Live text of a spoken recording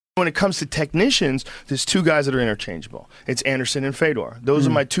When it comes to technicians, there's two guys that are interchangeable. It's Anderson and Fedor. Those are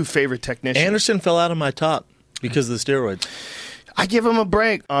my two favorite technicians. Anderson fell out of my top because of the steroids. I give him a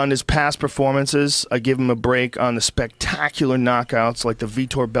break on his past performances. I give him a break on the spectacular knockouts like the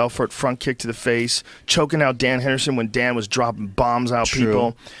Vitor Belfort front kick to the face, choking out Dan Henderson when Dan was dropping bombs out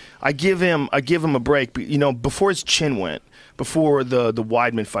people. I give him a break. You know, before his chin went, before the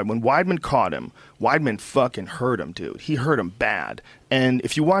Weidman fight, when Weidman caught him, Weidman fucking hurt him, dude. He hurt him bad. And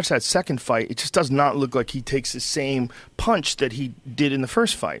if you watch that second fight, it just does not look like he takes the same punch that he did in the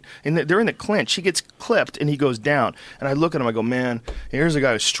first fight. And they're in the clinch. He gets clipped and he goes down. And I look at him, I go, man, here's a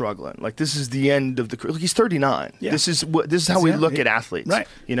guy who's struggling. Like, this is the end of the... Like, he's 39. Yeah. This is how we look at athletes. Right.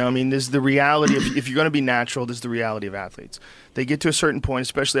 You know, I mean, this is the reality of... If you're going to be natural, this is the reality of athletes. They get to a certain point,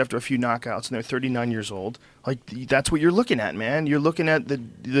 especially after a few knockouts, and they're 39 years old. Like, that's what you're looking at, man. You're looking at the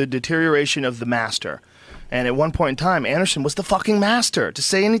deterioration of the master. And at one point in time, Anderson was the fucking master. To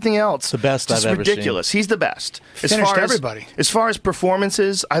say anything else, the best I've ever seen. Ridiculous. He's the best. Finished everybody. As far as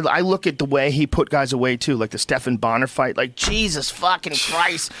performances, I look at the way he put guys away too, like the Stephan Bonner fight. Like, Jesus fucking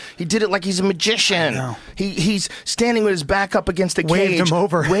Christ, he did it like he's a magician. He's standing with his back up against the cage,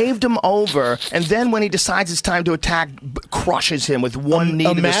 waved him over, and then when he decides it's time to attack, crushes him with one knee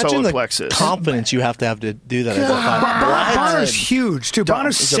to the solar plexus. Confidence you have to do that as a fighter. Bonner's huge too.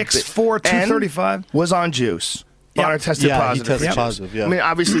 Bonner's 6'4", 235. Was on juice. Bonner tested positive. He tested positive, yeah. I mean,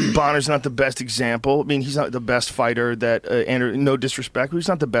 obviously, Bonner's not the best example. I mean, he's not the best fighter that, no disrespect, but he's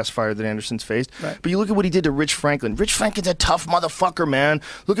not the best fighter that Anderson's faced. Right. But you look at what he did to Rich Franklin. Rich Franklin's a tough motherfucker, man.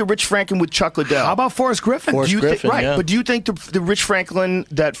 Look at Rich Franklin with Chuck Liddell. How about Forrest Griffin? But do you think the Rich Franklin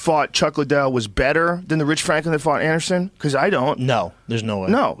that fought Chuck Liddell was better than the Rich Franklin that fought Anderson? Because I don't. No, there's no way.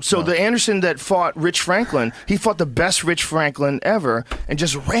 No. So the Anderson that fought Rich Franklin, he fought the best Rich Franklin ever and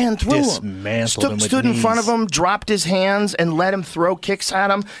just ran through him. Stood in front of him, dropped his hands, and let him throw kicks at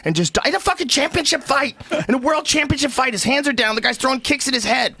him and just died a fucking championship fight. In a world championship fight, his hands are down. The guy's throwing kicks at his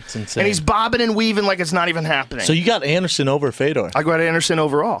head. It's insane. And he's bobbing and weaving like it's not even happening. So you got Anderson over Fedor? I got Anderson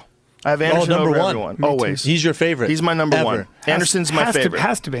overall. I have Anderson over everyone. Always. He's your favorite. He's my number one. Anderson's my favorite.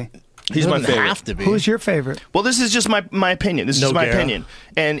 Has to be. He's my favorite. Have to be. Who's your favorite? Well, this is just my opinion. This is my opinion.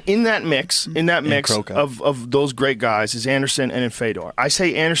 And in that mix of those great guys is Anderson and then Fedor. I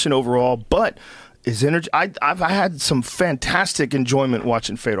say Anderson overall, but I've had some fantastic enjoyment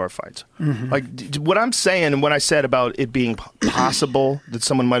watching Fedor fights. Like what I'm saying and what I said about it being possible that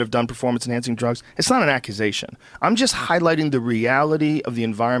someone might have done performance-enhancing drugs, it's not an accusation. I'm just highlighting the reality of the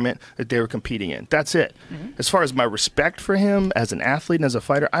environment that they were competing in. That's it. As far as my respect for him as an athlete and as a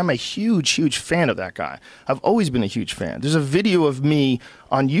fighter, I'm a huge, huge fan of that guy. I've always been a huge fan. There's a video of me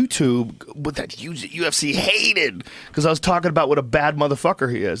on YouTube with that UFC hated because I was talking about what a bad motherfucker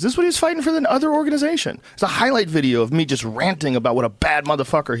he is. This is what he was fighting for the other organization. It's a highlight video of me just ranting about what a bad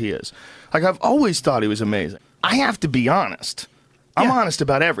motherfucker he is. Like, I've always thought he was amazing. I have to be honest. I'm honest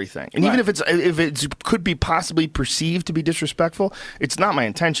about everything. And even if it could be possibly perceived to be disrespectful, it's not my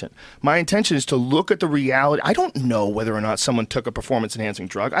intention. My intention is to look at the reality. I don't know whether or not someone took a performance-enhancing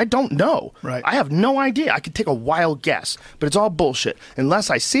drug. I don't know. Right. I have no idea. I could take a wild guess, but it's all bullshit. Unless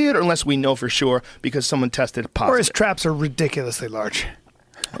I see it or unless we know for sure because someone tested positive. Or his traps are ridiculously large.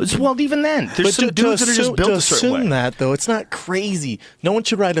 Well, even then, there's some dudes that are just built a certain way. To assume that, though, it's not crazy. No one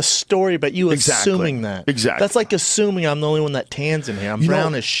should write a story about you assuming that. Exactly. That's like assuming I'm the only one that tans in here. I'm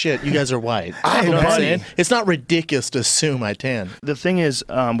brown as shit. You guys are white. You know what I'm saying? It's not ridiculous to assume I tan. The thing is,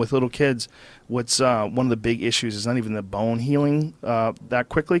 with little kids, what's one of the big issues is not even the bone healing that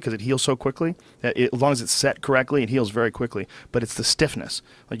quickly because it heals so quickly. As long as it's set correctly, it heals very quickly. But it's the stiffness.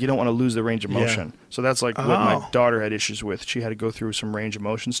 Like, you don't want to lose the range of motion. So that's like what my daughter had issues with. She had to go through some range of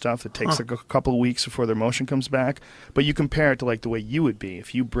motion stuff. It takes like a couple of weeks before their motion comes back. But you compare it to like the way you would be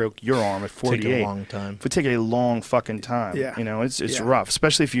if you broke your arm at 48. Take a long time. It would take a long fucking time. Yeah. You know, it's rough,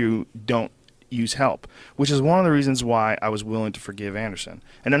 especially if you don't use help, which is one of the reasons why I was willing to forgive Anderson.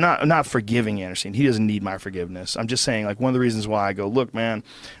 And I'm not forgiving Anderson. He doesn't need my forgiveness. I'm just saying, like, one of the reasons why I go, look, man,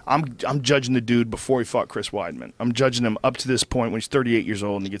 I'm judging the dude before he fought Chris Weidman. I'm judging him up to this point when he's 38 years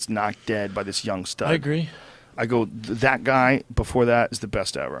old and he gets knocked dead by this young stud. I agree. I go, that guy before that is the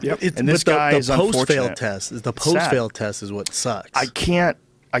best ever. Yep. And this guy is unfortunate. The post-fail test is what sucks.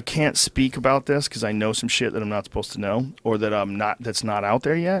 I can't speak about this because I know some shit that I'm not supposed to know or that that's not out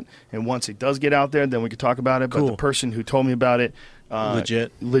there yet. And once it does get out there, then we can talk about it. Cool. But the person who told me about it,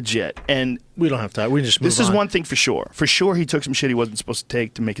 legit. And we don't have time. We can just move on. This is one thing for sure. For sure, he took some shit he wasn't supposed to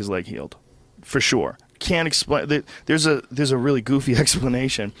take to make his leg healed. For sure. can't explain. There's a really goofy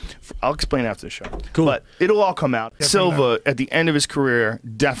explanation. I'll explain after the show. Cool. But it'll all come out. Silva, at the end of his career,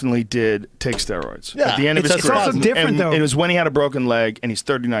 definitely did take steroids. Yeah, at the end of his career. It's also different, though. And it was when he had a broken leg, and he's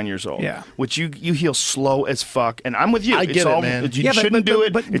 39 years old. Yeah. Which you heal slow as fuck. And I'm with you. I get it, man. You shouldn't do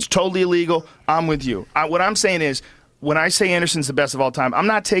it. It's totally illegal. I'm with you. What I'm saying is, when I say Anderson's the best of all time, I'm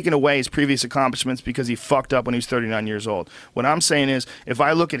not taking away his previous accomplishments because he fucked up when he was 39 years old. What I'm saying is, if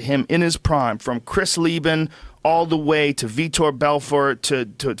I look at him in his prime, from Chris Lieben all the way to Vitor Belfort to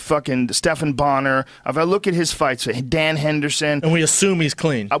fucking Stephan Bonner, if I look at his fights, Dan Henderson, and we assume he's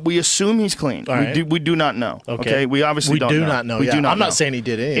clean. We assume he's clean. Right. We do not know. Okay, we obviously don't know. We do not know. We do not I'm know. not saying he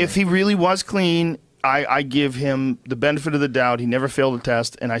did anything. If he really was clean, I give him the benefit of the doubt. He never failed a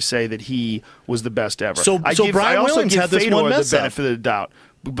test, and I say that he was the best ever. I also give Fedor the benefit up. of the doubt.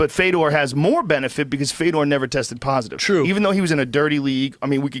 But Fedor has more benefit because Fedor never tested positive. True. Even though he was in a dirty league. I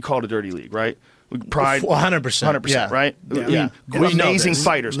mean, we could call it a dirty league, right? Pride. 100%. 100%, Yeah. right? Yeah. We amazing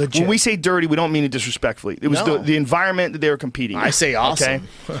fighters. Legit. When we say dirty, we don't mean it disrespectfully. It was the environment that they were competing in. I say awesome.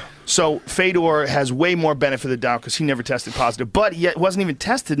 Okay? So Fedor has way more benefit of the doubt because he never tested positive. But he wasn't even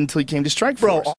tested until he came to Strikeforce. Bro,